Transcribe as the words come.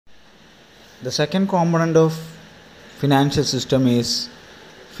The second component of financial system is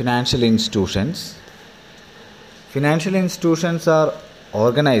financial institutions. Financial institutions are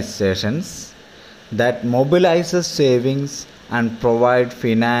organizations that mobilizes savings and provide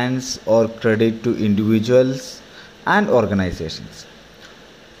finance or credit to individuals and organizations.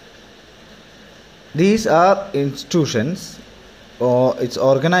 These are institutions or its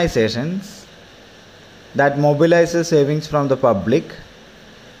organizations that mobilizes savings from the public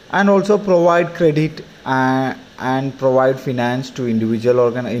and also provide credit and provide finance to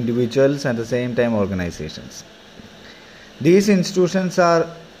individuals at the same time organizations. These institutions are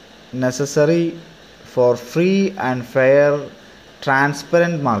necessary for free and fair,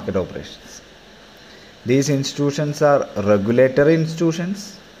 transparent market operations. These institutions are regulatory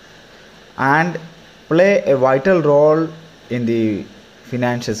institutions and play a vital role in the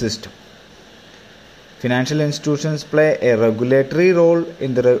financial system. Financial institutions play a regulatory role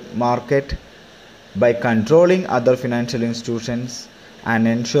in the market by controlling other financial institutions and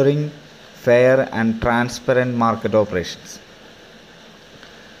ensuring fair and transparent market operations.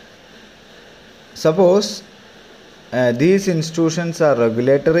 Suppose these institutions are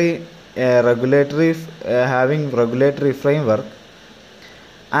having regulatory framework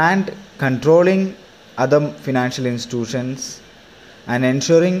and controlling other financial institutions and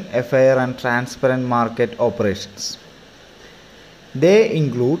ensuring a fair and transparent market operations. They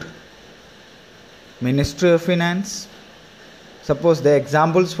include Ministry of Finance. Suppose the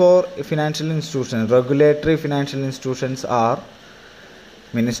examples for financial institutions, regulatory financial institutions are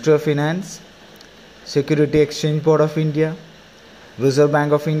Ministry of Finance, Security Exchange Board of India, Reserve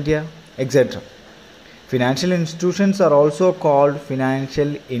Bank of India, etc. Financial institutions are also called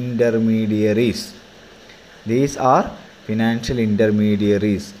financial intermediaries. These are financial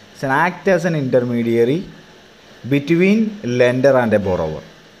intermediaries. So act as an intermediary between lender and a borrower.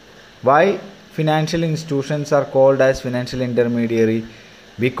 Why financial institutions are called as financial intermediary?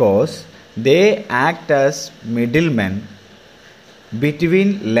 Because they act as middlemen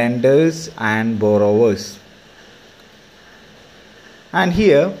between lenders and borrowers. And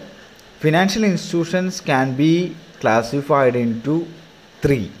here financial institutions can be classified into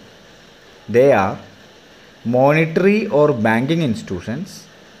three. They are monetary or banking institutions,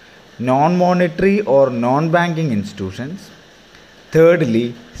 non-monetary or non-banking institutions,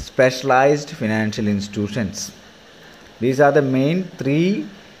 thirdly specialized financial institutions. These are the main three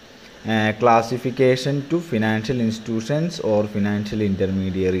classification to financial institutions or financial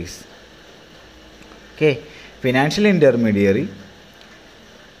intermediaries. Okay, financial intermediary,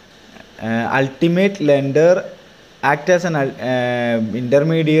 ultimate lender act as an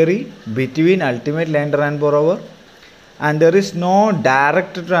intermediary between ultimate lender and borrower, and there is no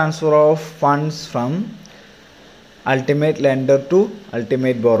direct transfer of funds from ultimate lender to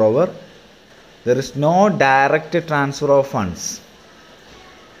ultimate borrower. There is no direct transfer of funds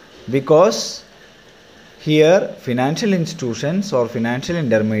because here financial institutions or financial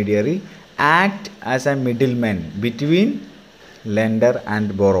intermediary act as a middleman between lender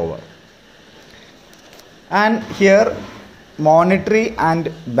and borrower. And here monetary and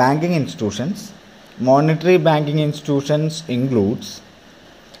banking institutions. Monetary banking institutions includes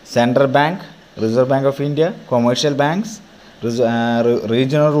Central Bank, Reserve Bank of India, commercial banks,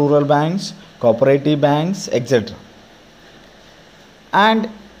 regional rural banks, cooperative banks, etc. And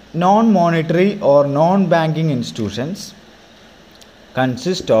non-monetary or non-banking institutions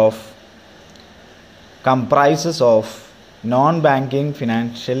comprises of non-banking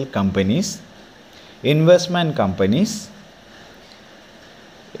financial companies, investment companies,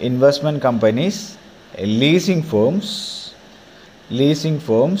 leasing firms,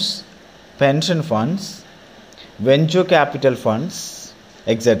 pension funds, venture capital funds,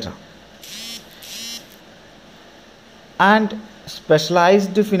 etc. And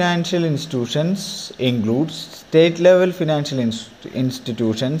specialized financial institutions includes state level financial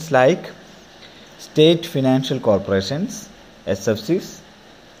institutions like state financial corporations, SFCs,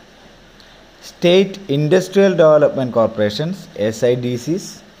 State Industrial Development Corporations,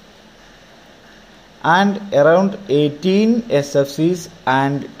 SIDCs, and around 18 SFCs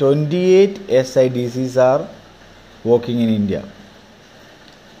and 28 SIDCs are working in India.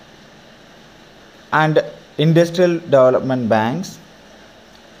 And industrial development banks,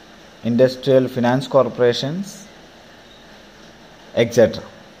 industrial finance corporations, etc.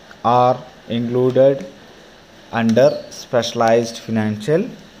 are included under specialized financial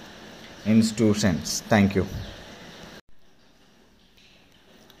institutions. Thank you.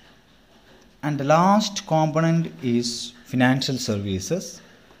 And the last component is financial services.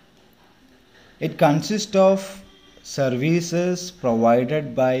 It consists of services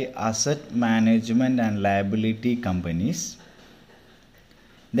provided by asset management and liability companies.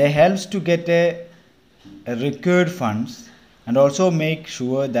 They helps to get a required funds and also make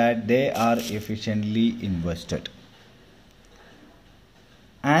sure that they are efficiently invested.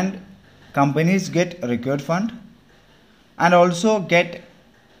 And companies get required fund and also get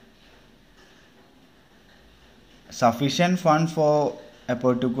sufficient fund for a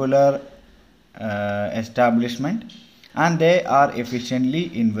particular establishment, and they are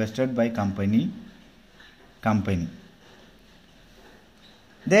efficiently invested by company.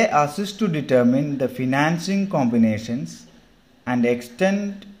 They assist to determine the financing combinations and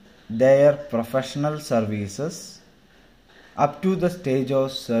extend their professional services up to the stage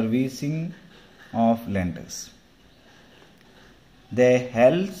of servicing of lenders. They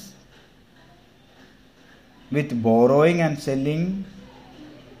help with borrowing and selling,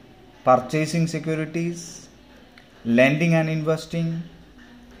 purchasing securities, lending and investing,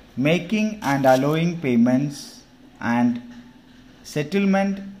 making and allowing payments and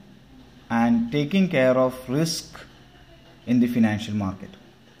settlement, and taking care of risk in the financial market.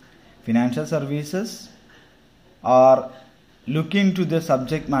 Financial services are looking to the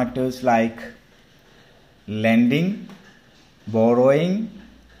subject matters like lending, borrowing,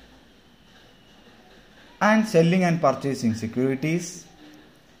 and selling and purchasing securities,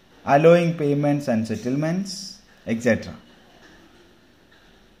 allowing payments and settlements, etc.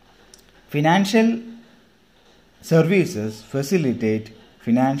 Financial services facilitate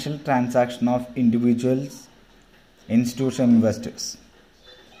financial transaction of individuals, institutional investors.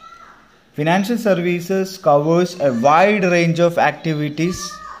 Financial services covers a wide range of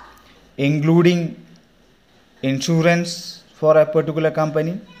activities, including insurance for a particular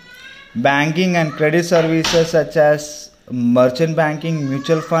company, banking and credit services such as merchant banking,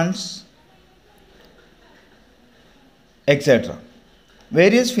 mutual funds, etc.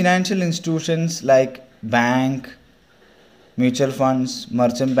 Various financial institutions like bank, mutual funds,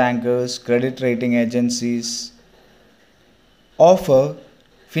 merchant bankers, credit rating agencies offer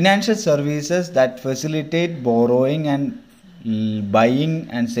financial services that facilitate borrowing and buying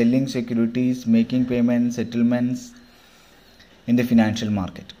and selling securities, making payments, settlements in the financial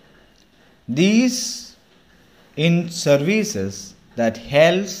market. These services that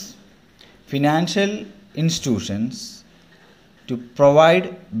helps financial institutions to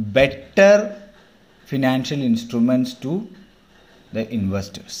provide better financial instruments to the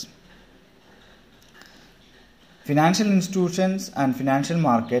investors. Financial institutions and financial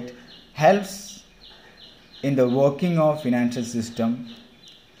market helps in the working of financial system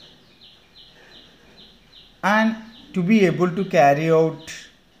and to be able to carry out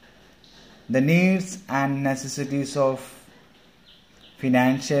the needs and necessities of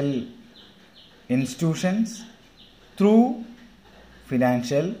financial institutions through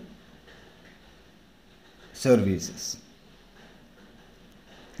financial services.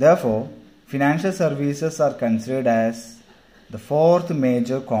 Therefore, financial services are considered as the fourth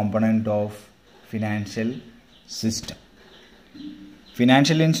major component of financial system.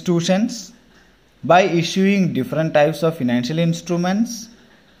 Financial institutions, by issuing different types of financial instruments,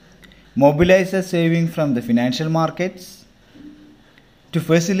 mobilizes savings from the financial markets to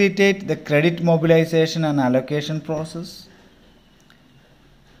facilitate the credit mobilization and allocation process.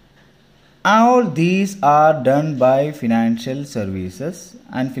 All these are done by financial services,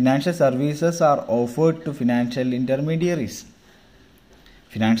 and financial services are offered to financial intermediaries.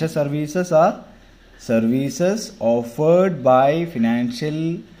 Financial services are services offered by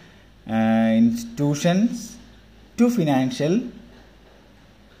financial institutions to financial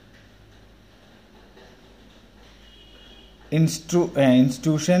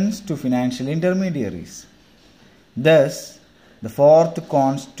institutions to financial intermediaries. Thus, the fourth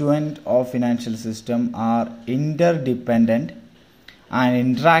constituent of financial system are interdependent and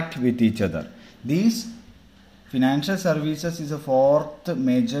interact with each other. These financial services is a fourth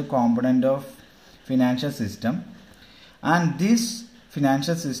major component of financial system, and this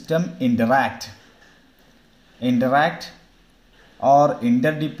financial system interact or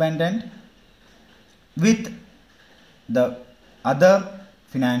interdependent with the other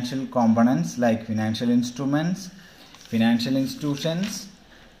financial components like financial instruments, financial institutions,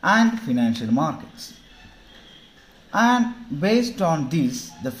 and financial markets. And based on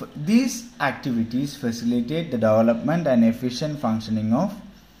these activities facilitate the development and efficient functioning of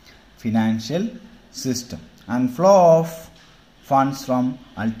financial system and flow of funds from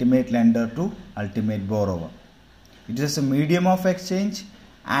ultimate lender to ultimate borrower. It is a medium of exchange,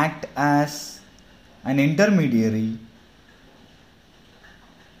 act as an intermediary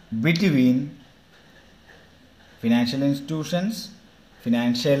between financial institutions,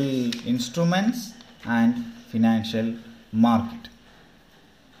 financial instruments, and financial market.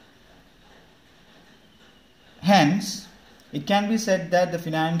 Hence, it can be said that the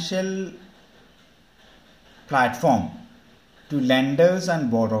financial platform to lenders and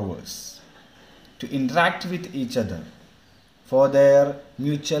borrowers to interact with each other for their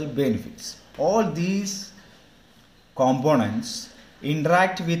mutual benefits. All these components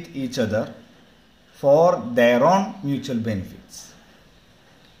interact with each other for their own mutual benefits.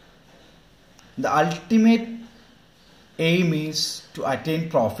 The ultimate aim is to attain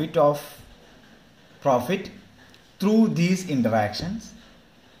profit through these interactions,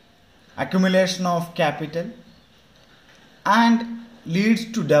 accumulation of capital, and leads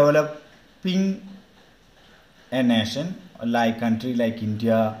to developing a nation like country like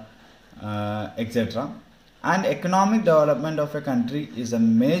India, etc. And economic development of a country is a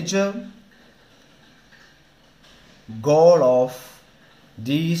major goal of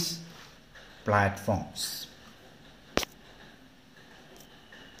these platforms.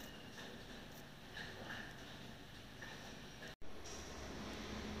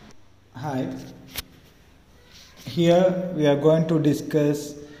 Hi, here we are going to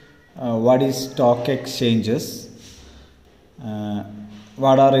discuss what is stock exchanges,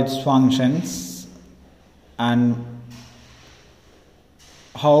 what are its functions, and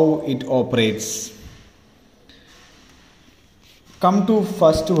how it operates. Come to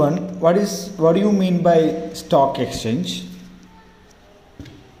first one. What do you mean by stock exchange?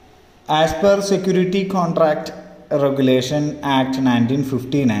 As per Security Contract Regulation Act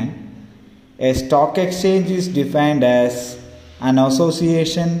 1959, a stock exchange is defined as an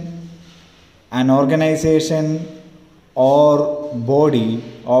association, an organization, or body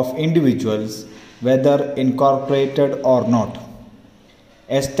of individuals, whether incorporated or not,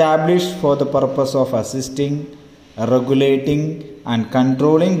 established for the purpose of assisting, regulating, and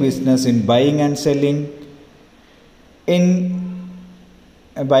controlling business in buying and selling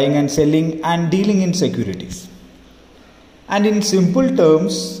and dealing in securities. And in simple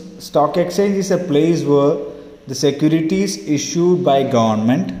terms, stock exchange is a place where the securities issued by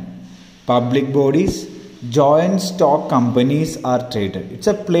government, public bodies, joint stock companies are traded. It's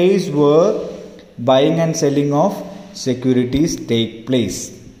a place where buying and selling of securities take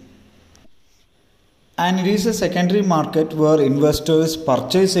place. And it is a secondary market where investors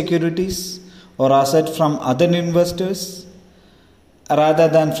purchase securities or assets from other investors rather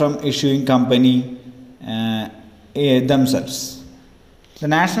than from issuing company themselves. The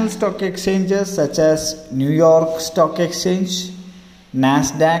national stock exchanges such as New York Stock Exchange,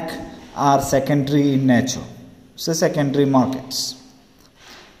 NASDAQ are secondary in nature. So secondary markets.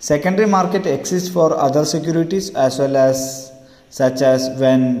 Secondary market exists for other securities as well as such as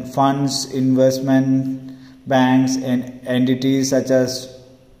when funds, investment banks and entities such as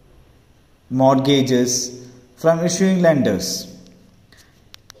mortgages from issuing lenders.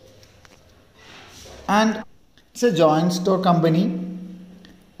 And it's a joint stock company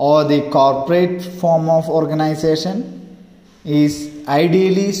or the corporate form of organization is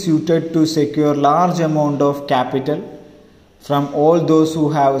ideally suited to secure large amount of capital from all those who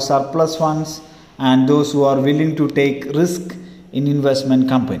have surplus funds and those who are willing to take risk in investment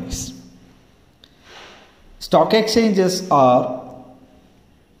companies. Stock exchanges are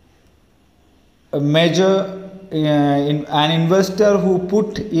a major an investor who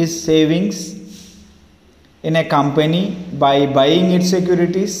put his savings in a company by buying its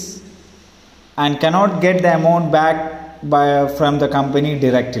securities and cannot get the amount back from the company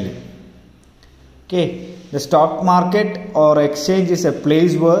directly. Okay, the stock market or exchange is a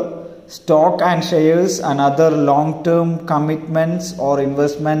place where stock and shares and other long-term commitments or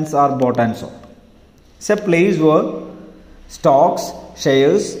investments are bought and sold. It's a place where stocks,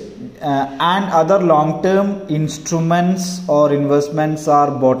 shares and other long-term instruments or investments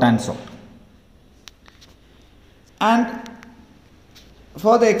are bought and sold. And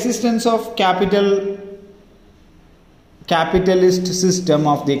for the existence of capitalist system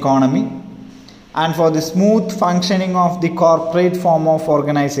of the economy and for the smooth functioning of the corporate form of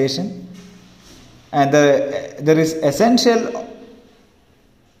organization, and there is essential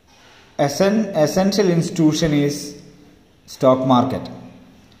institution is stock market.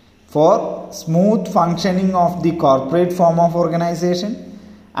 For smooth functioning of the corporate form of organization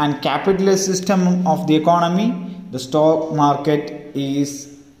and capitalist system of the economy, the stock market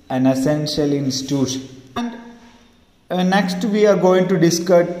is an essential institution. And next we are going to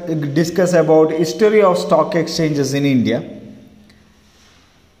discuss about history of stock exchanges in India.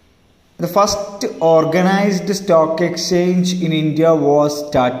 The first organized stock exchange in India was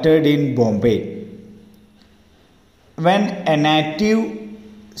started in Bombay when a native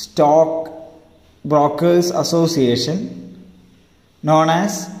stock brokers association known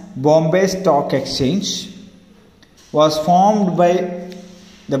as Bombay Stock Exchange was formed by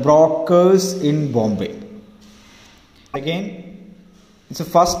the brokers in Bombay. Again, the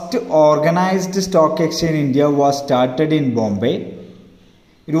first organized stock exchange in India was started in Bombay.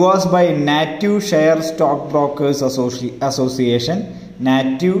 It was by Native Share Stock Brokers Association.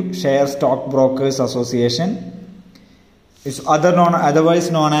 Native Share Stock Brokers Association is otherwise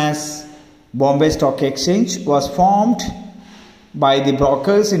known as Bombay Stock Exchange, was formed by the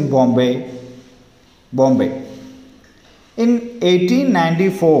brokers in Bombay. In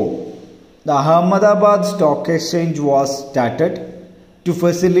 1894, the Ahmedabad Stock Exchange was started to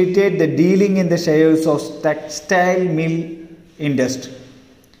facilitate the dealing in the shares of textile mill industry.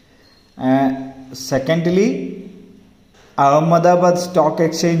 Secondly, Ahmedabad Stock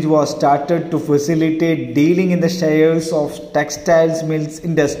Exchange was started to facilitate dealing in the shares of textiles mills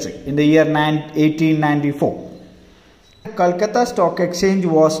industry in the year 1894. Kolkata Stock Exchange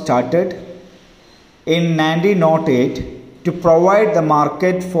was started in 1908 to provide the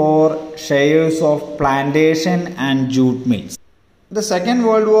market for shares of plantation and jute mills. The Second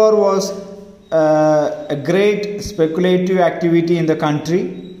World War was a great speculative activity in the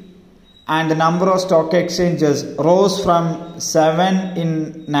country, and the number of stock exchanges rose from 7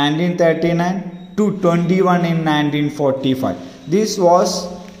 in 1939 to 21 in 1945. This was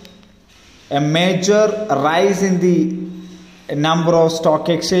a major rise in the number of stock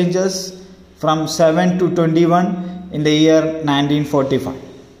exchanges from 7 to 21 in the year 1945.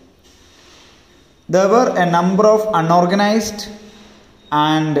 There were a number of unorganized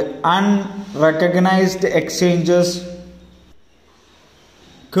and unrecognized exchanges,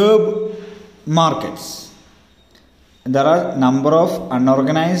 curb markets. There are number of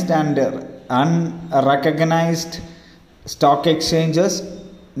unorganized and unrecognized stock exchanges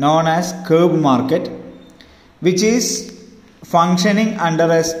known as curb market, which is functioning under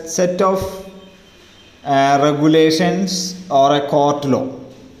a set of regulations or a court law.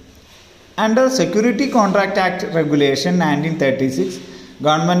 Under Security Contract Act Regulation 1936,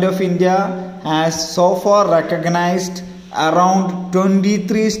 Government of India has so far recognized around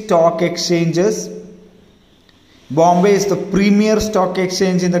 23 stock exchanges. Bombay is the premier stock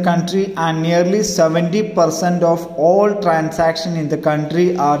exchange in the country, and nearly 70% of all transactions in the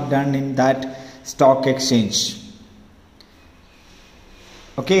country are done in that stock exchange.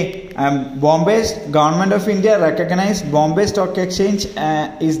 Okay, Bombay's Government of India recognized Bombay Stock Exchange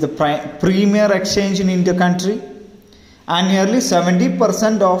is the premier exchange in the country, and nearly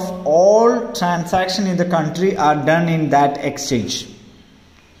 70% of all transactions in the country are done in that exchange.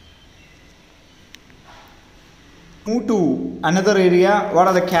 Move to another area. What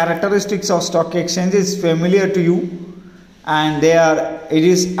are the characteristics of stock exchange is familiar to you, and it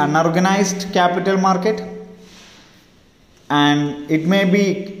is unorganized capital market, and it may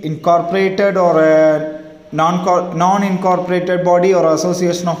be incorporated or a non-incorporated body or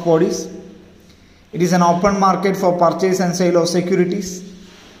association of bodies. It is an open market for purchase and sale of securities.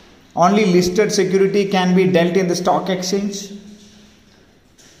 Only listed security can be dealt in the stock exchange.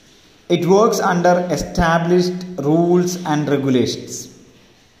 It works under established rules and regulations.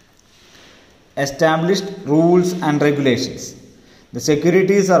 Established rules and regulations. The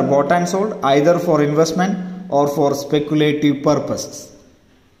securities are bought and sold either for investment or for speculative purposes.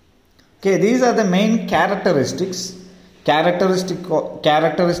 Okay, these are the main characteristics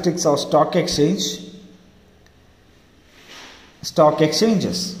of stock exchanges,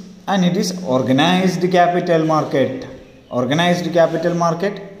 and it is organized capital market.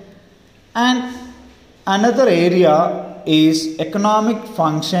 And another area is economic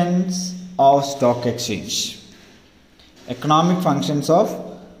functions of stock exchange. Economic functions of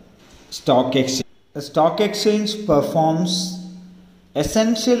stock exchange. The stock exchange performs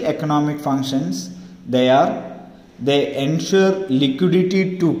essential economic functions. They ensure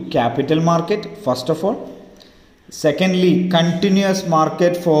liquidity to capital market, first of all. Secondly, continuous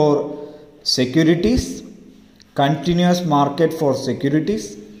market for securities.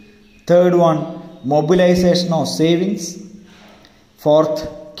 Third one, mobilization of savings. Fourth,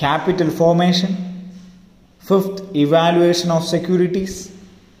 capital formation. Fifth, evaluation of securities.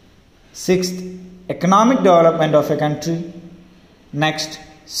 Sixth, economic development of a country. Next,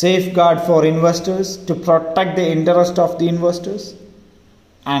 safeguard for investors to protect the interest of the investors.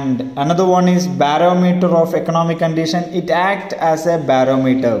 And another one is barometer of economic condition. It acts as a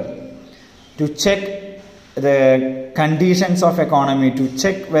barometer to check the conditions of economy, to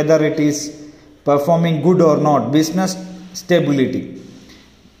check whether it is performing good or not. Business stability.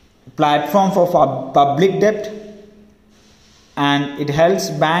 Platform for public debt. and it helps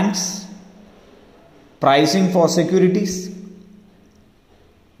banks pricing for securities.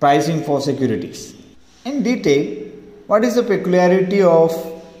 In detail, what is the peculiarity of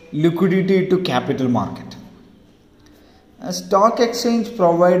liquidity to capital market? A stock exchange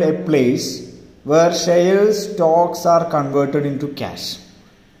provide a place where stocks are converted into cash.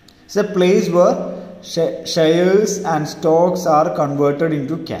 It's a place where shares and stocks are converted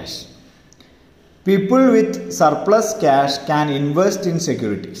into cash. People with surplus cash can invest in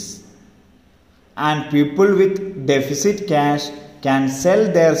securities, and people with deficit cash can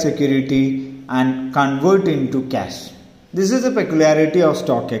sell their security and convert into cash. This is the peculiarity of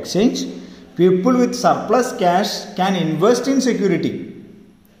stock exchange. People with surplus cash can invest in security.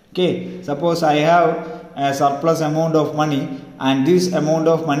 Okay, suppose I have a surplus amount of money, and this amount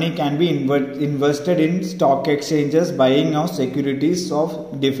of money can be invested in stock exchanges, buying of securities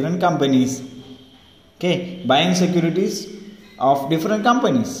of different companies. Okay, buying securities of different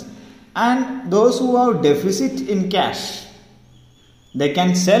companies. And those who have deficit in cash, they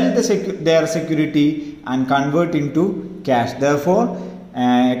can sell their security and convert into cash. Therefore,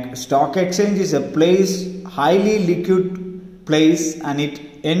 stock exchange is a place, highly liquid place, and it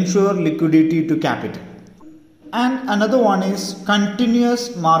ensures liquidity to capital. And another one is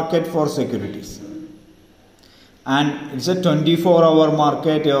continuous market for securities, and it's a 24-hour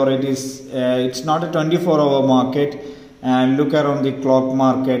market, or it's not a 24-hour market. Look around the clock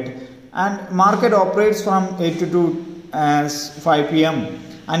market, and market operates from 8 to 5 p.m.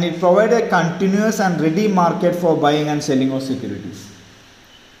 and it provides a continuous and ready market for buying and selling of securities.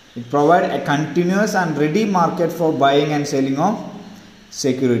 It provides a continuous and ready market for buying and selling of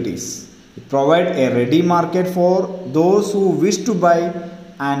securities. It provides a ready market for those who wish to buy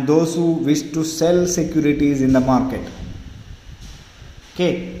and those who wish to sell securities in the market.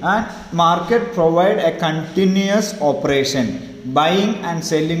 Okay, and market provide a continuous operation, buying and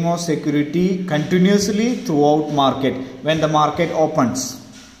selling of security continuously throughout market, when the market opens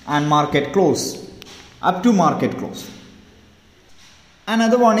and market close, up to market close.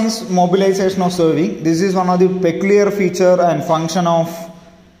 Another one is mobilization of saving. This is one of the peculiar feature and function of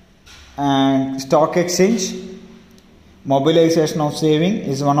stock exchange. Mobilization of saving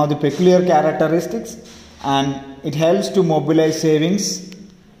is one of the peculiar characteristics, and it helps to mobilize savings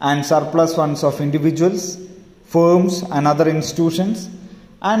and surplus funds of individuals, firms and other institutions,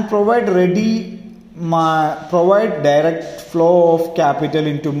 and provide direct flow of capital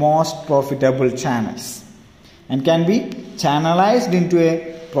into most profitable channels, and can be channelized into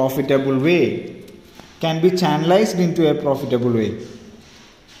a profitable way.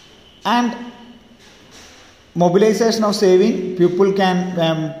 And mobilization of saving, people's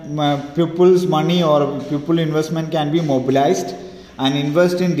money or people investment can be mobilized and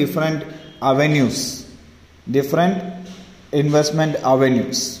invest in different investment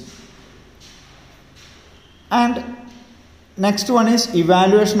avenues. And next one is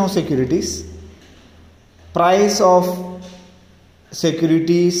evaluation of securities. Price of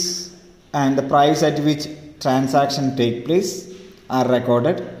securities and the price at which transaction take place are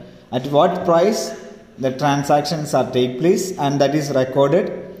recorded. At what price the transactions are take place, and that is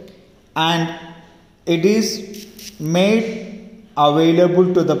recorded, and it is made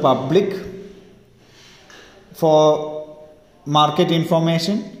available to the public for market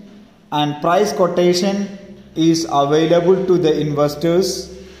information, and price quotation is available to the investors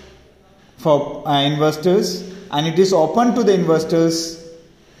and it is open to the investors,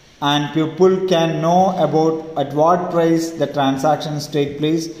 and people can know about at what price the transactions take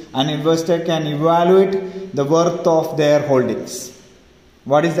place, and investor can evaluate the worth of their holdings.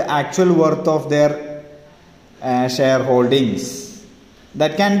 What is the actual worth of their shareholdings?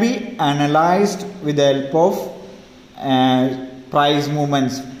 That can be analyzed with the help of price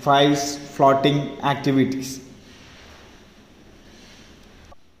movements, price floating activities.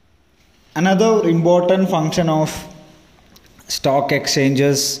 Another important function of stock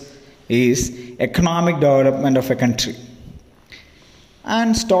exchanges is economic development of a country.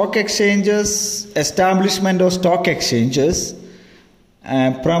 And establishment of stock exchanges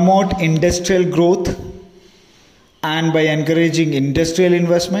promote industrial growth, and by encouraging industrial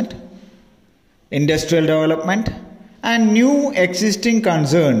investment, industrial development, and new existing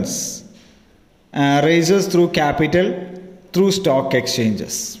concerns raises through capital through stock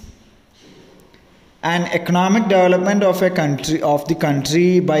exchanges. And economic development of the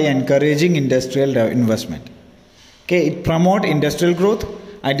country by encouraging industrial investment. Okay, it promote industrial growth,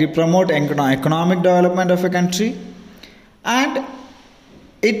 and it promote economic development of a country, and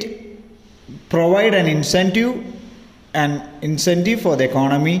it provide an incentive an incentive for the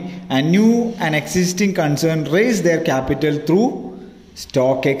economy, and new and existing concern raise their capital through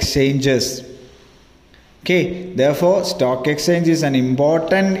stock exchanges. Okay, therefore, stock exchange is an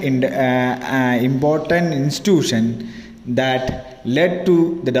important institution that led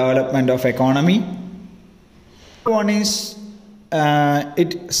to the development of economy. One is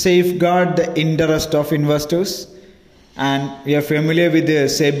it safeguard the interest of investors, and we are familiar with the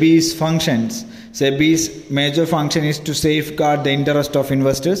SEBI's functions. SEBI's major function is to safeguard the interest of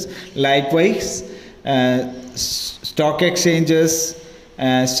investors. Likewise, stock exchanges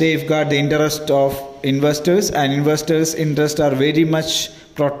safeguard the interest of investors, and investors' interests are very much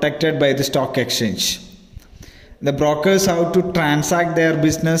protected by the stock exchange. The brokers have to transact their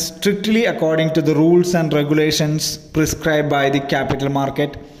business strictly according to the rules and regulations prescribed by the capital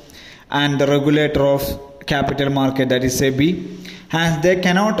market and the regulator of capital market, that is SEBI, as they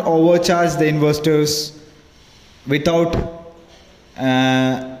cannot overcharge the investors without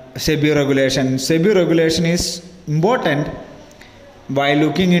SEBI regulation. SEBI regulation is important by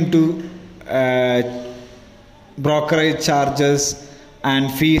looking into brokerage charges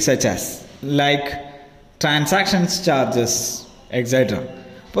and fees such as like transactions charges, etc.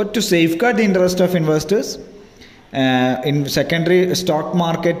 But to safeguard the interest of investors, in secondary stock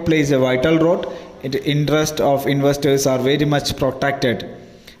market plays a vital role. The interest of investors are very much protected,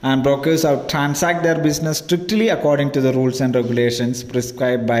 and brokers have transact their business strictly according to the rules and regulations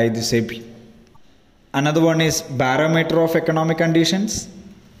prescribed by the SEBI. Another one is barometer of economic conditions,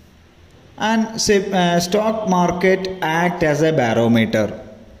 and stock market act as a barometer,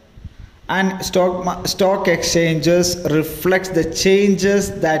 and stock exchanges reflects the changes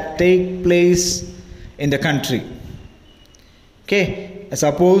that take place in the country. Okay,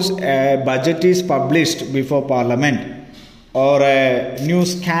 suppose a budget is published before parliament, or a new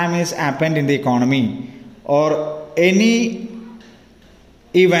scam is happened in the economy, or any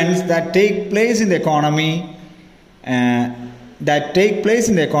events that take place in the economy then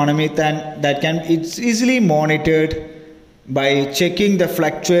it's easily monitored by checking the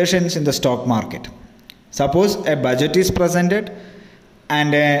fluctuations in the stock market. Suppose a budget is presented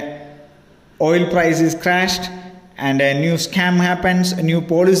and oil price is crashed, and a new scam happens, a new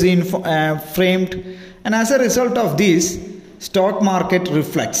policy framed, and as a result of this, stock market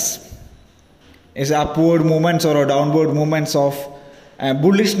reflects is upward movements or downward movements of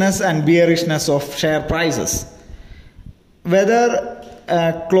bullishness and bearishness of share prices. Whether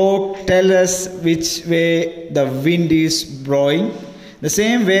a clock tells us which way the wind is blowing, the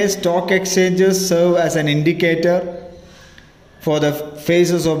same way stock exchanges serve as an indicator for the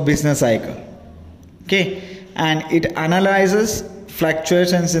phases of business cycle. Okay, and it analyzes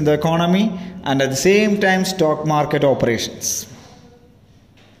fluctuations in the economy and at the same time stock market operations.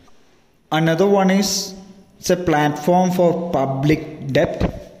 Another one is it's a platform for public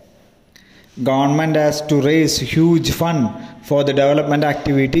debt. Government has to raise huge fund for the development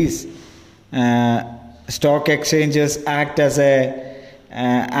activities. Stock exchanges act as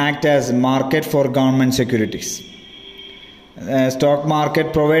market for government securities. Stock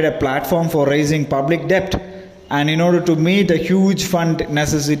market provide a platform for raising public debt, and in order to meet the huge fund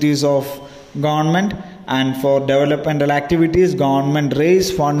necessities of government and for developmental activities, government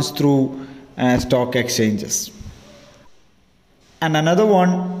raise funds through stock exchanges. And another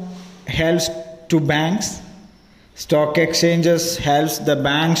one helps to banks. Stock exchanges helps the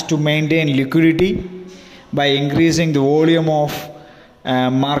banks to maintain liquidity by increasing the volume of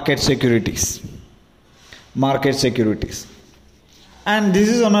market securities. And this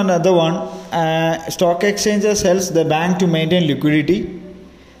is on another one. Stock exchanges helps the bank to maintain liquidity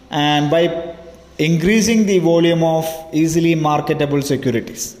and by increasing the volume of easily marketable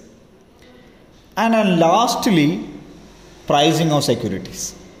securities. And lastly, pricing of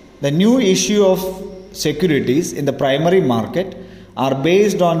securities. The new issue of securities in the primary market are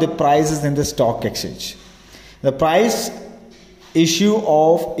based on the prices in the stock exchange. The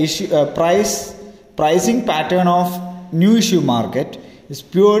pricing pattern of new issue market is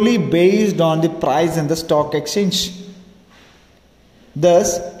purely based on the price in the stock exchange.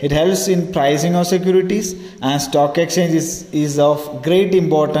 Thus, it helps in pricing of securities, and stock exchange is of great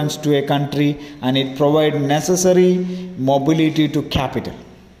importance to a country, and it provides necessary mobility to capital.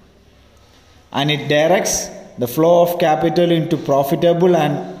 And it directs the flow of capital into profitable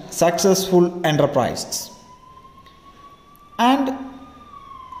and successful enterprises. And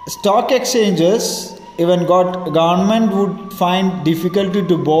stock exchanges, even government would find difficulty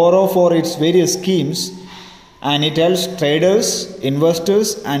to borrow for its various schemes, and it helps traders,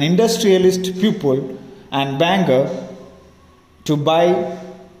 investors and industrialist people and banker to buy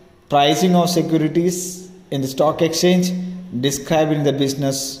pricing of securities in the stock exchange described in the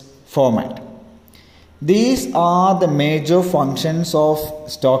business format. These are the major functions of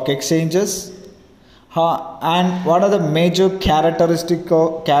stock exchanges. And what are the major characteristics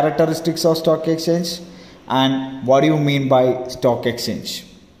of stock exchange, and what do you mean by stock exchange?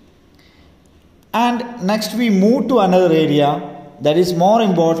 And next we move to another area that is more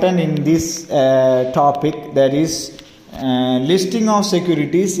important in this topic, that is listing of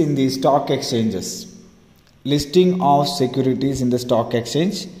securities in the stock exchanges. Listing of securities in the stock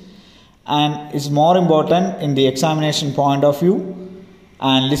exchange, and is more important in the examination point of view,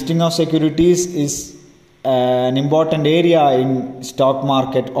 and listing of securities is an important area in stock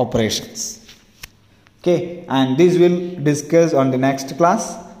market operations. Okay, and this will discuss on the next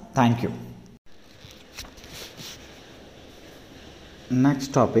class. Thank you.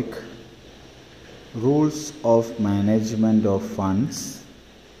 Next topic: rules of management of funds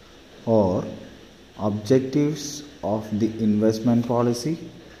or objectives of the investment policy,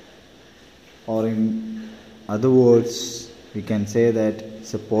 or in other words we can say that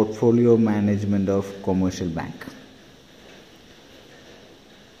it's a portfolio management of commercial bank.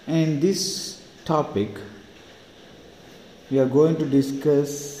 In this topic we are going to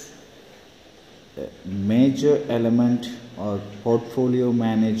discuss a major element or portfolio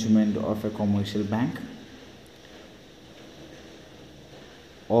management of a commercial bank,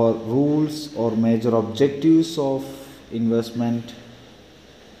 or rules or major objectives of investment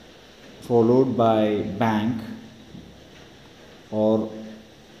followed by bank or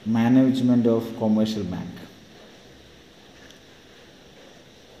management of commercial bank.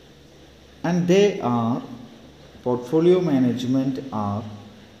 And they are, portfolio management are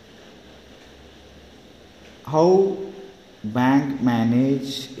how bank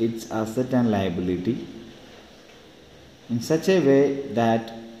manage its asset and liability in such a way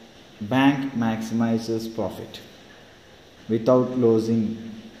that bank maximizes profit without losing.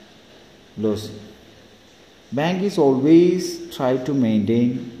 Bank is always try to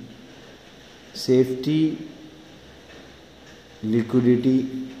maintain safety,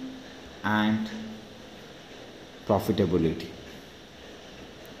 liquidity and profitability.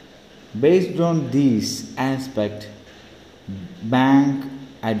 Based on these aspects, bank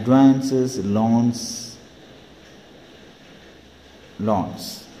advances loans.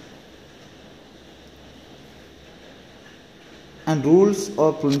 And rules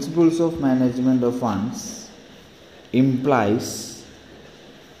or principles of management of funds implies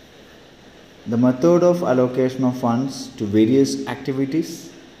the method of allocation of funds to various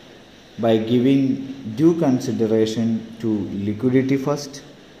activities by giving due consideration to liquidity first,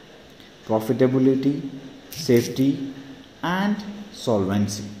 profitability, safety and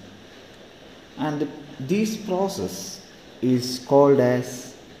solvency. And this process is called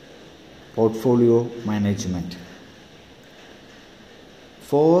as portfolio management.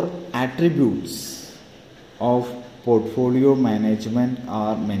 4 attributes of portfolio management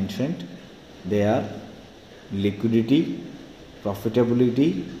are mentioned. They are liquidity,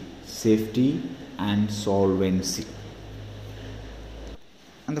 profitability, safety and solvency.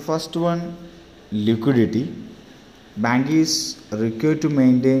 And the first one, liquidity. Bank is required to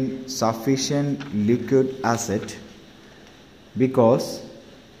maintain sufficient liquid asset because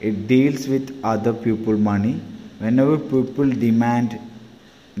it deals with other people money. Whenever people demand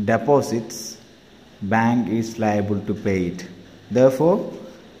deposits, bank is liable to pay it. Therefore,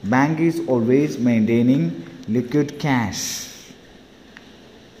 bank is always maintaining liquid cash.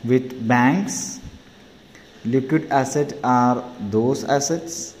 With banks, liquid assets are those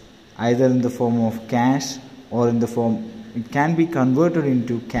assets either in the form of cash or in the form, it can be converted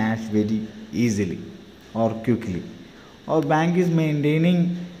into cash very easily or quickly. Or bank is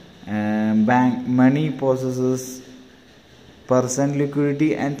maintaining bank money possesses percent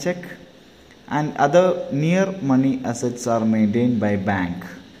liquidity and check, and other near money assets are maintained by bank.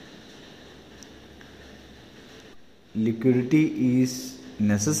 Liquidity is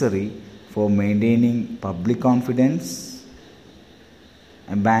necessary for maintaining public confidence.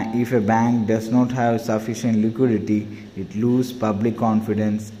 If a bank does not have sufficient liquidity, it loses public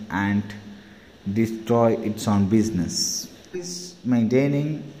confidence and destroy its own business. Is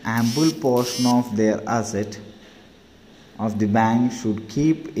maintaining ample portion of their asset of the bank should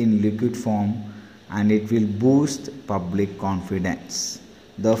keep in liquid form, and it will boost public confidence.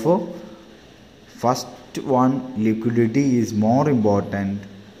 Therefore, first one, liquidity is more important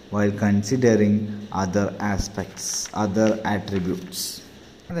while considering other aspects, other attributes.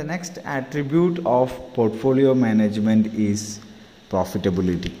 The next attribute of portfolio management is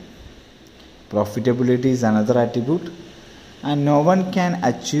profitability. Profitability is another attribute. and no one can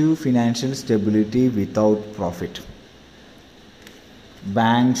achieve financial stability without profit.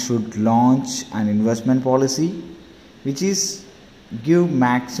 Banks should launch an investment policy which is give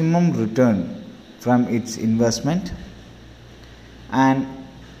maximum return from its investment, and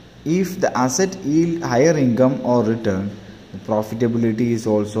if the asset yield higher income or return, the profitability is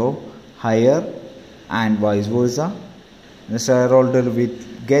also higher, and vice versa. The shareholder will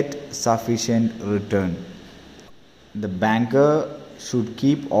get sufficient return. The banker should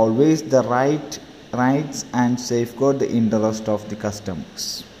keep always the rights and safeguard the interest of the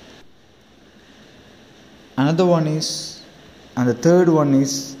customers. And the third one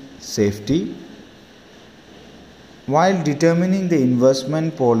is safety. While determining the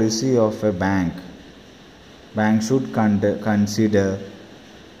investment policy of a bank should consider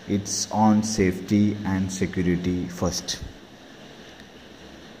its own safety and security first.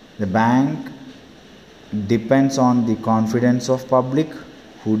 The bank depends on the confidence of public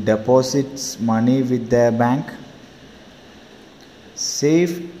who deposits money with their bank.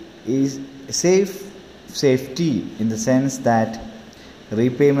 Safety in the sense that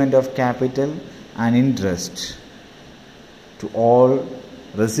repayment of capital and interest to all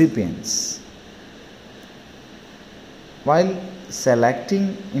recipients. While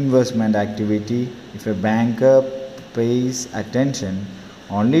selecting investment activity, if a banker pays attention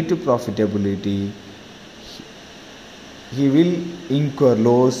only to profitability, he will incur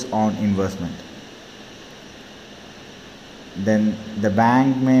loss on investment. Then the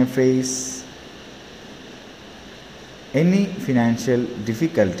bank may face any financial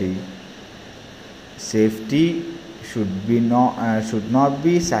difficulty. Safety should not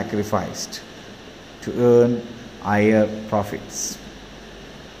be sacrificed to earn higher profits.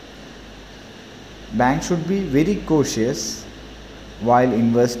 Banks should be very cautious while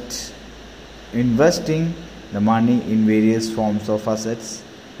investing the money in various forms of assets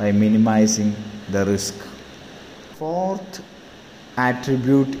by minimizing the risk. Fourth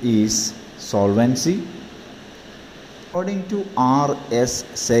attribute is solvency. According to R.S.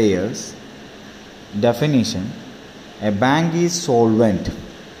 Sayers' definition, a bank is solvent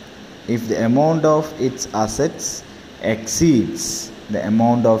if the amount of its assets exceeds the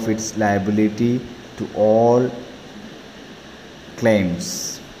amount of its liability to all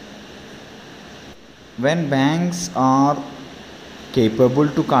claims. When banks are capable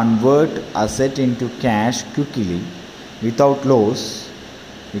to convert asset into cash quickly without loss,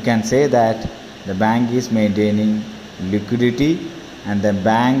 we can say that the bank is maintaining liquidity, and the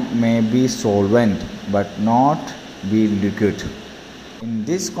bank may be solvent but not be liquid. In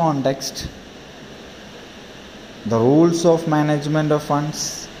this context, the rules of management of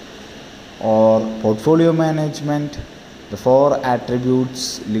funds or portfolio management, the four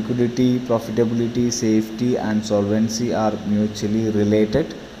attributes liquidity, profitability, safety and solvency are mutually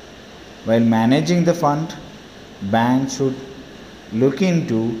related. While managing the fund, banks should look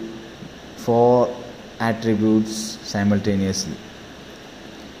into four attributes simultaneously.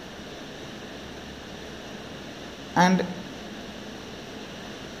 And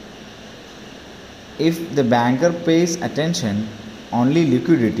if the banker pays attention only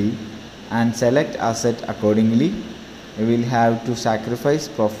liquidity and select asset accordingly, we will have to sacrifice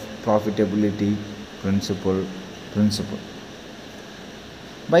profitability principle.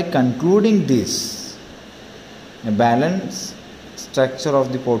 By concluding this, a balanced structure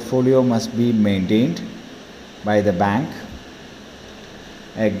of the portfolio must be maintained by the bank.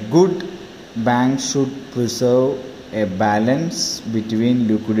 A good bank should preserve a balance between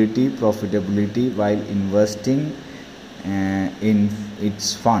liquidity, profitability while investing in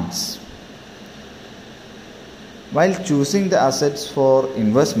its funds. While choosing the assets for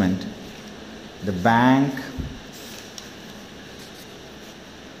investment, the bank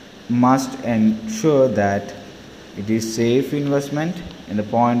must ensure that it is safe investment in the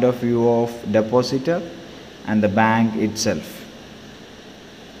point of view of depositor and the bank itself.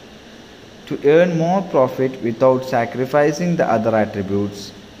 To earn more profit without sacrificing the other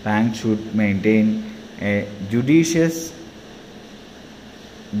attributes, banks should maintain a judicious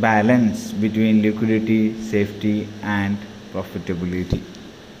balance between liquidity, safety and profitability.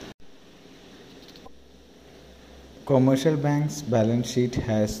 Commercial bank's balance sheet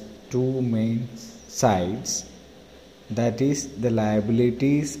has two main sides, that is the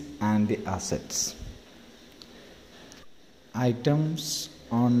liabilities and the assets. Items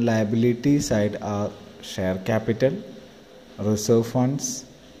on liability side are share capital, reserve funds,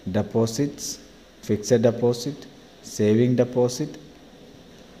 deposits, fixed deposit, saving deposit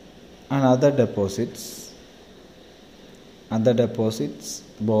and other deposits,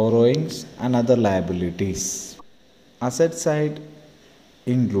 borrowings and other liabilities. Asset side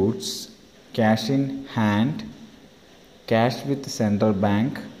includes cash in hand, cash with central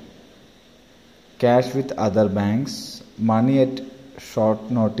bank, cash with other banks, money at short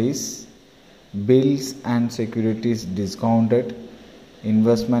notice, bills and securities discounted,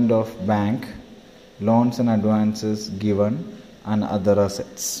 investment of bank, loans and advances given, and other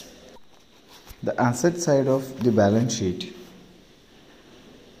assets. The asset side of the balance sheet.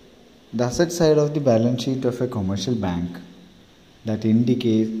 The asset side of the balance sheet of a commercial bank that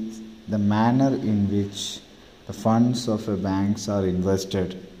indicates the manner in which the funds of a banks are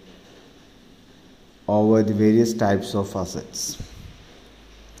invested over the various types of assets.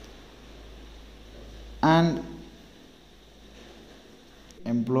 And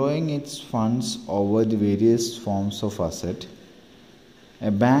employing its funds over the various forms of asset, a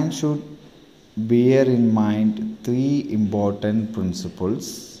bank should bear in mind three important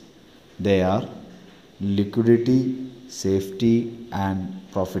principles. They are liquidity, safety, and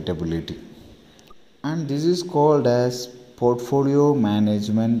profitability. And this is called as portfolio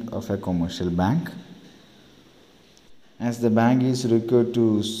management of a commercial bank, as the bank is required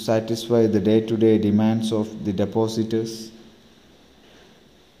to satisfy the day-to-day demands of the depositors,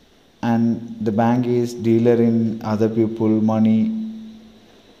 and the bank is dealer in other people money,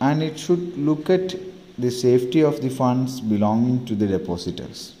 and it should look at the safety of the funds belonging to the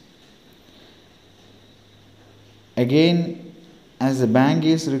depositors. Again, as the bank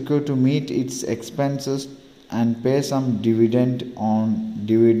is required to meet its expenses and pay some dividend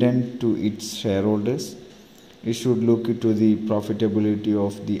to its shareholders, it should look into the profitability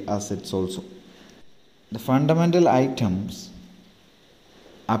of the assets also. The fundamental items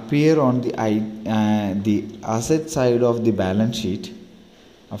appear on the asset side of the balance sheet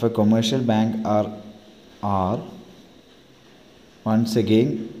of a commercial bank are once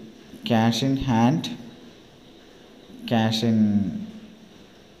again cash in hand, cash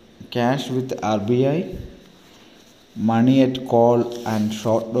with RBI, money at call and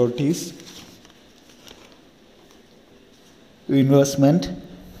short notice, investment,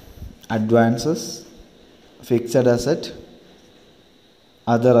 advances, fixed asset,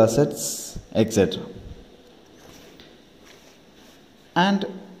 other assets, etc. And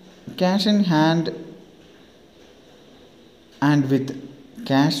cash in hand and with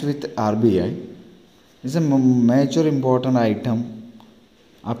cash with RBI is a major important item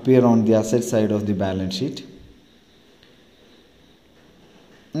appear on the asset side of the balance sheet.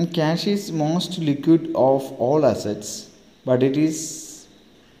 And cash is most liquid of all assets, but it is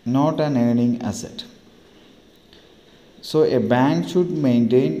not an earning asset. So a bank should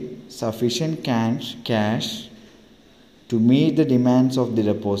maintain sufficient cash to meet the demands of the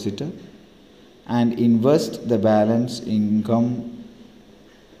depositor and invest the balance in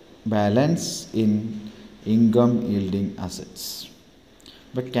income yielding assets.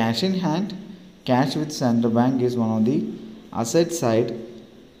 But cash in hand, cash with central bank is one of the asset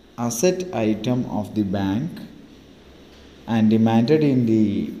item of the bank and demanded in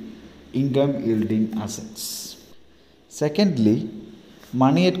the income yielding assets. Secondly,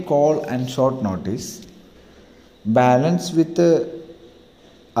 money at call and short notice. Balance with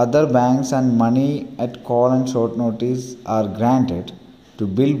other banks and money at call and short notice are granted to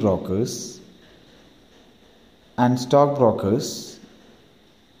bill brokers and stockbrokers.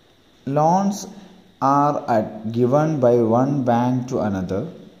 Loans are given by one bank to another.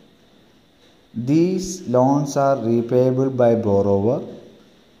 These loans are repayable by borrower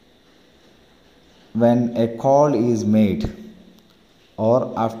when a call is made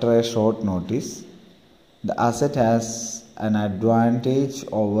or after a short notice. The asset has an advantage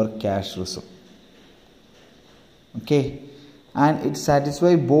over cash reserve. Okay, and it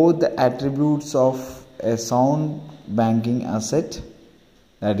satisfies both the attributes of a sound banking asset,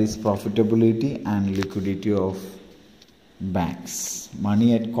 that is profitability and liquidity of banks.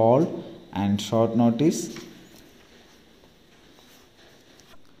 Money at call and short notice.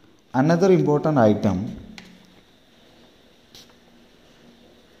 Another important item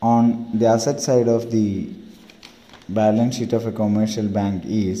on the asset side of the balance sheet of a commercial bank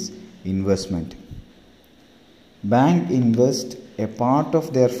is investment. Bank invest a part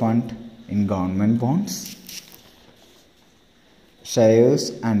of their fund in government bonds,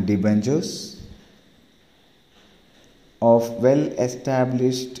 shares and debentures of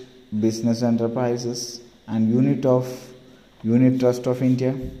well-established business enterprises and Unit Trust of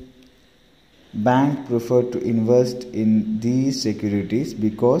India. Bank prefer to invest in these securities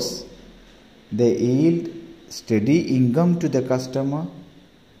because they yield steady income to the customer,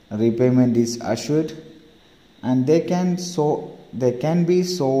 repayment is assured, and they can be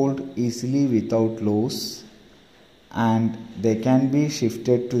sold easily without loss, and they can be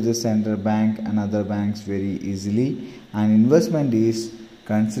shifted to the central bank and other banks very easily, and investment is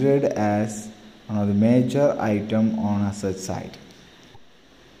considered as one of the major item on asset side.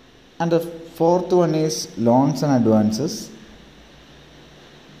 And the fourth one is loans and advances.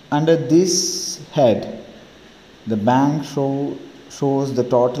 Under this head, the bank shows the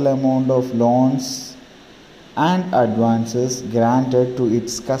total amount of loans and advances granted to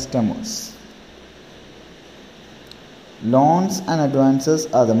its customers. Loans and advances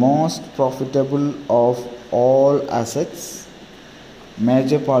are the most profitable of all assets.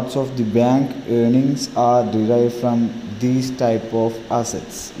 Major parts of the bank earnings are derived from these type of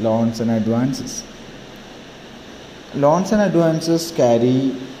assets, loans and advances. Loans and advances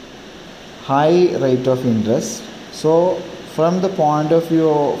carry high rate of interest. So from the point of view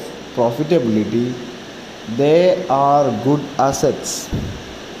of profitability, they are good assets.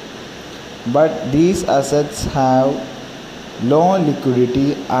 But these assets have low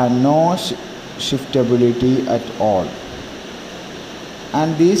liquidity and no shiftability at all.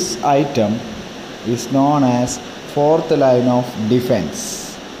 And this item is known as fourth line of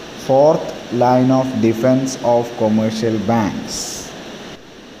defense. Fourth line of defense of commercial banks.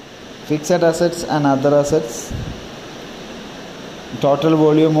 Fixed assets and other assets. Total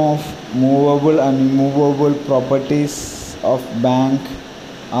volume of movable and immovable properties of bank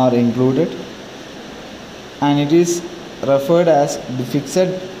are included, and it is referred as the fixed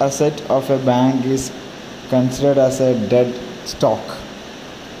asset of a bank is considered as a dead stock.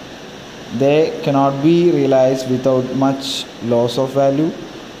 They cannot be realized without much loss of value,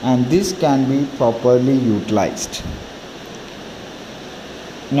 and this can be properly utilized.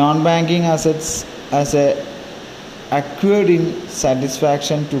 Non-banking assets as a acquired in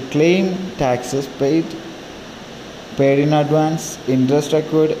satisfaction to claim taxes paid in advance, interest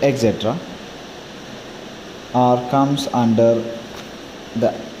accrued, etc. comes under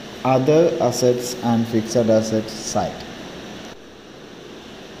the other assets and fixed assets side.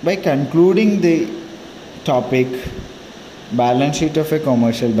 By concluding the topic balance sheet of a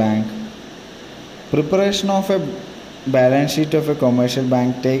commercial bank, preparation of a balance sheet of a commercial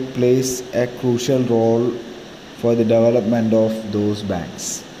bank plays a crucial role for the development of those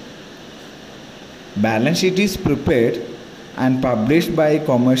banks. Balance sheet is prepared and published by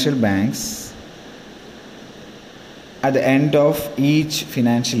commercial banks at the end of each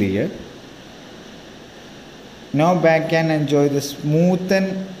financial year. No bank can enjoy the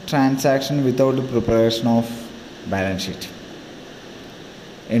smoothened transaction without the preparation of balance sheet.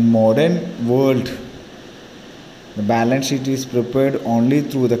 In modern world, the balance sheet is prepared only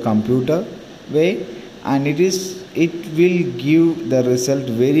through the computer way, and it will give the result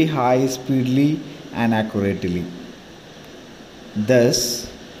very high speedily and accurately.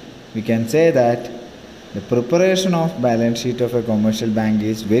 Thus, we can say that the preparation of balance sheet of a commercial bank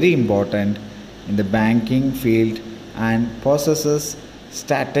is very important in the banking field and possesses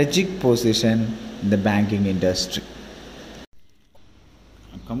strategic position in the banking industry.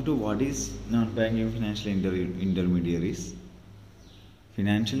 Come to what is non-banking financial intermediaries.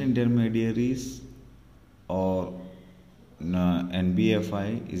 Financial intermediaries or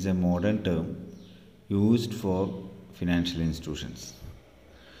NBFI is a modern term used for financial institutions.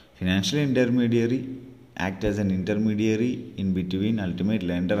 Financial intermediary act as an intermediary in between ultimate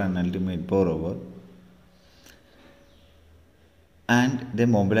lender and ultimate borrower, and they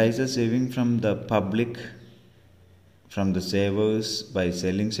mobilize the saving from the public, from the savers, by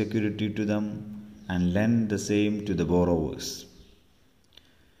selling security to them and lend the same to the borrowers.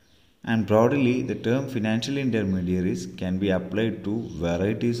 And broadly, the term financial intermediaries can be applied to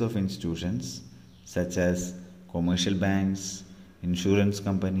varieties of institutions such as commercial banks, insurance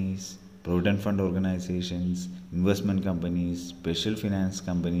companies, provident fund organizations, investment companies, special finance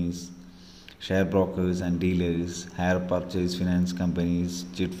companies, share brokers and dealers, hire purchase finance companies,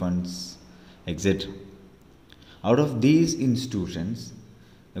 chit funds, etc. Out of these institutions,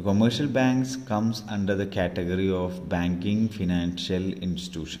 the commercial banks comes under the category of banking financial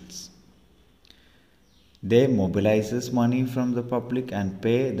institutions. They mobilizes money from the public and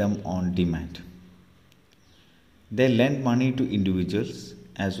pay them on demand. They lend money to individuals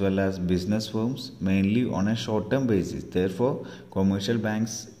as well as business firms mainly on a short-term basis. Therefore, commercial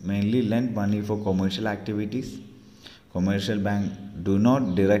banks mainly lend money for commercial activities. Commercial banks do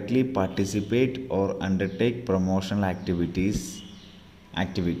not directly participate or undertake promotional activities.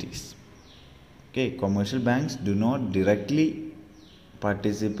 Commercial banks do not directly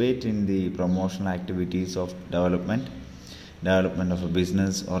participate in the promotional activities of development of a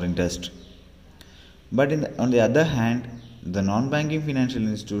business or industry. But on the other hand, The non-banking financial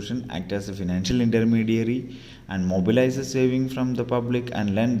institution act as a financial intermediary and mobilizes savings from the public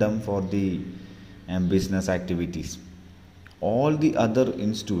and lend them for the business activities. All the other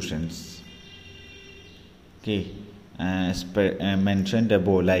institutions, okay, mentioned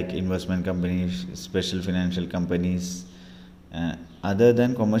above, like investment companies, special financial companies, other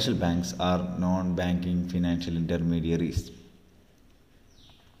than commercial banks, are non-banking financial intermediaries.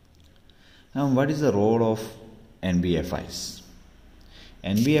 Now, what is the role of NBFIs?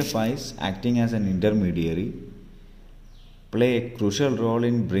 NBFIs, acting as an intermediary, play a crucial role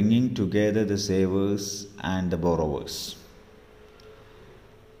in bringing together the savers and the borrowers.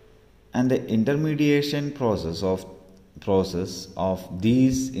 And the intermediation process of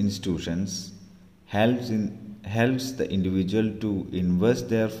these institutions helps the individual to invest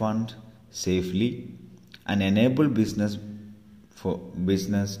their fund safely and enable business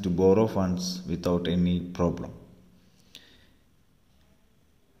to borrow funds without any problem.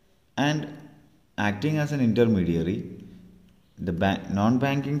 And acting as an intermediary, the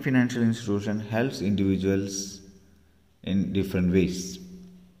non-banking financial institution helps individuals in different ways.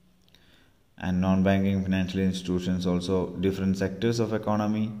 And non-banking financial institutions also different sectors of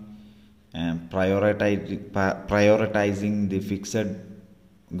economy, and prioritizing the fixed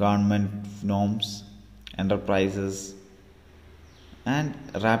government norms, enterprises, and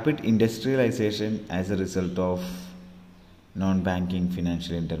rapid industrialization as a result of non-banking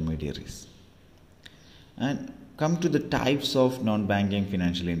financial intermediaries. And come to the types of non-banking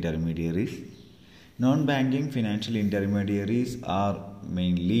financial intermediaries. Non-banking financial intermediaries are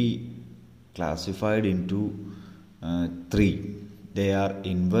mainly classified into three. They are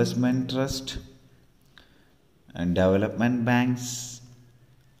investment trust and development banks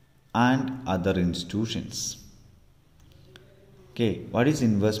and other institutions. Okay, what is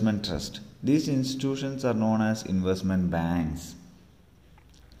investment trust? These institutions are known as investment banks.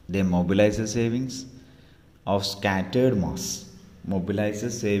 They mobilize the savings of scattered mass,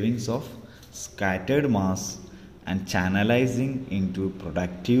 and channelizing into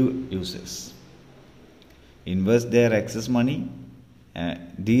productive uses. Invest their excess money.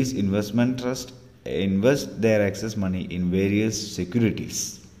 These investment trusts invest their excess money in various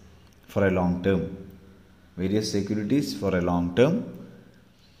securities for a long term.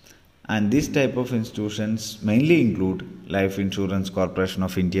 And this type of institutions mainly include Life Insurance Corporation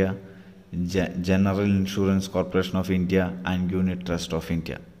of India, General Insurance Corporation of India, and Unit Trust of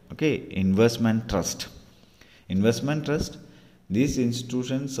India. Okay, investment trust. These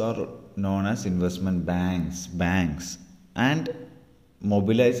institutions are known as investment banks, and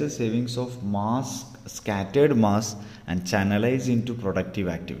mobilizes savings of scattered mass, and channelize into productive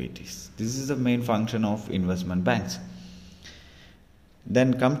activities. This is the main function of investment banks.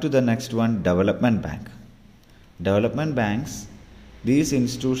 Then come to the next one, development bank. Development banks, these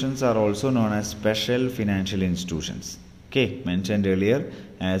institutions are also known as special financial institutions. Okay, mentioned earlier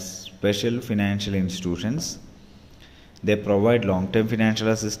as special financial institutions. They provide long-term financial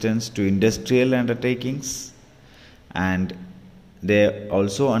assistance to industrial undertakings, and they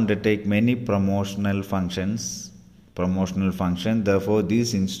also undertake many promotional functions. Therefore,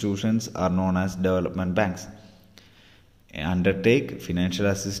 these institutions are known as development banks. Undertake financial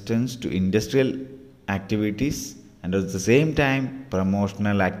assistance to industrial activities and at the same time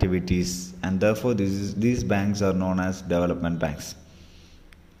promotional activities, and therefore these banks are known as development banks.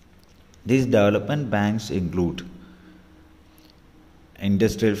 These development banks include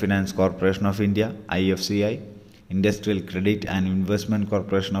Industrial Finance Corporation of India, IFCI, Industrial Credit and Investment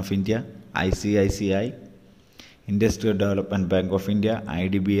Corporation of India, ICICI, Industrial Development Bank of India,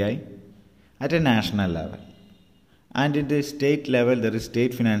 IDBI, at a national level. And at the state level, there is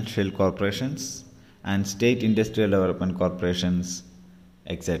state financial corporations and state industrial development corporations,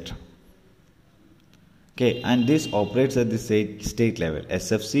 etc. Okay, and this operates at the state level.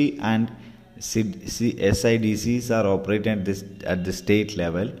 SFC and SIDCs are operated at the state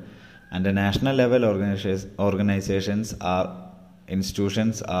level, and the national level organizations are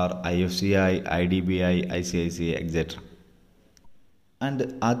institutions are IFCI, IDBI, ICICI, etc.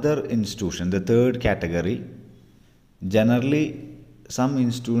 And other institutions, the third category, generally some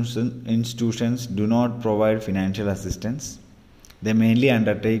institutions do not provide financial assistance. They mainly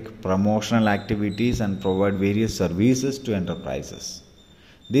undertake promotional activities and provide various services to enterprises.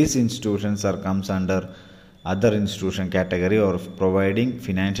 These institutions comes under other institution category, or providing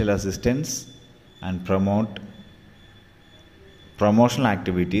financial assistance and promotional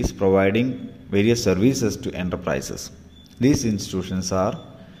activities, providing various services to enterprises. These institutions are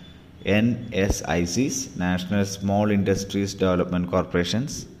NSICs, National Small Industries Development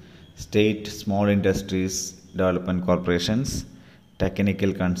Corporations, State Small Industries development corporations,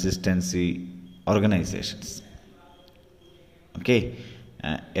 technical consistency organizations. Okay,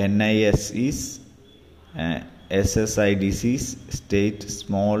 NISEs, SSIDCs, state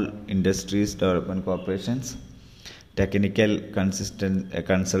small industries development corporations, technical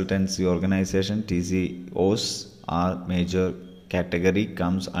consultancy organization TCOs are major category,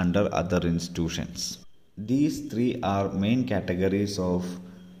 comes under other institutions. These three are main categories of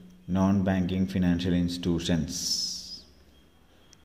non-banking financial institutions.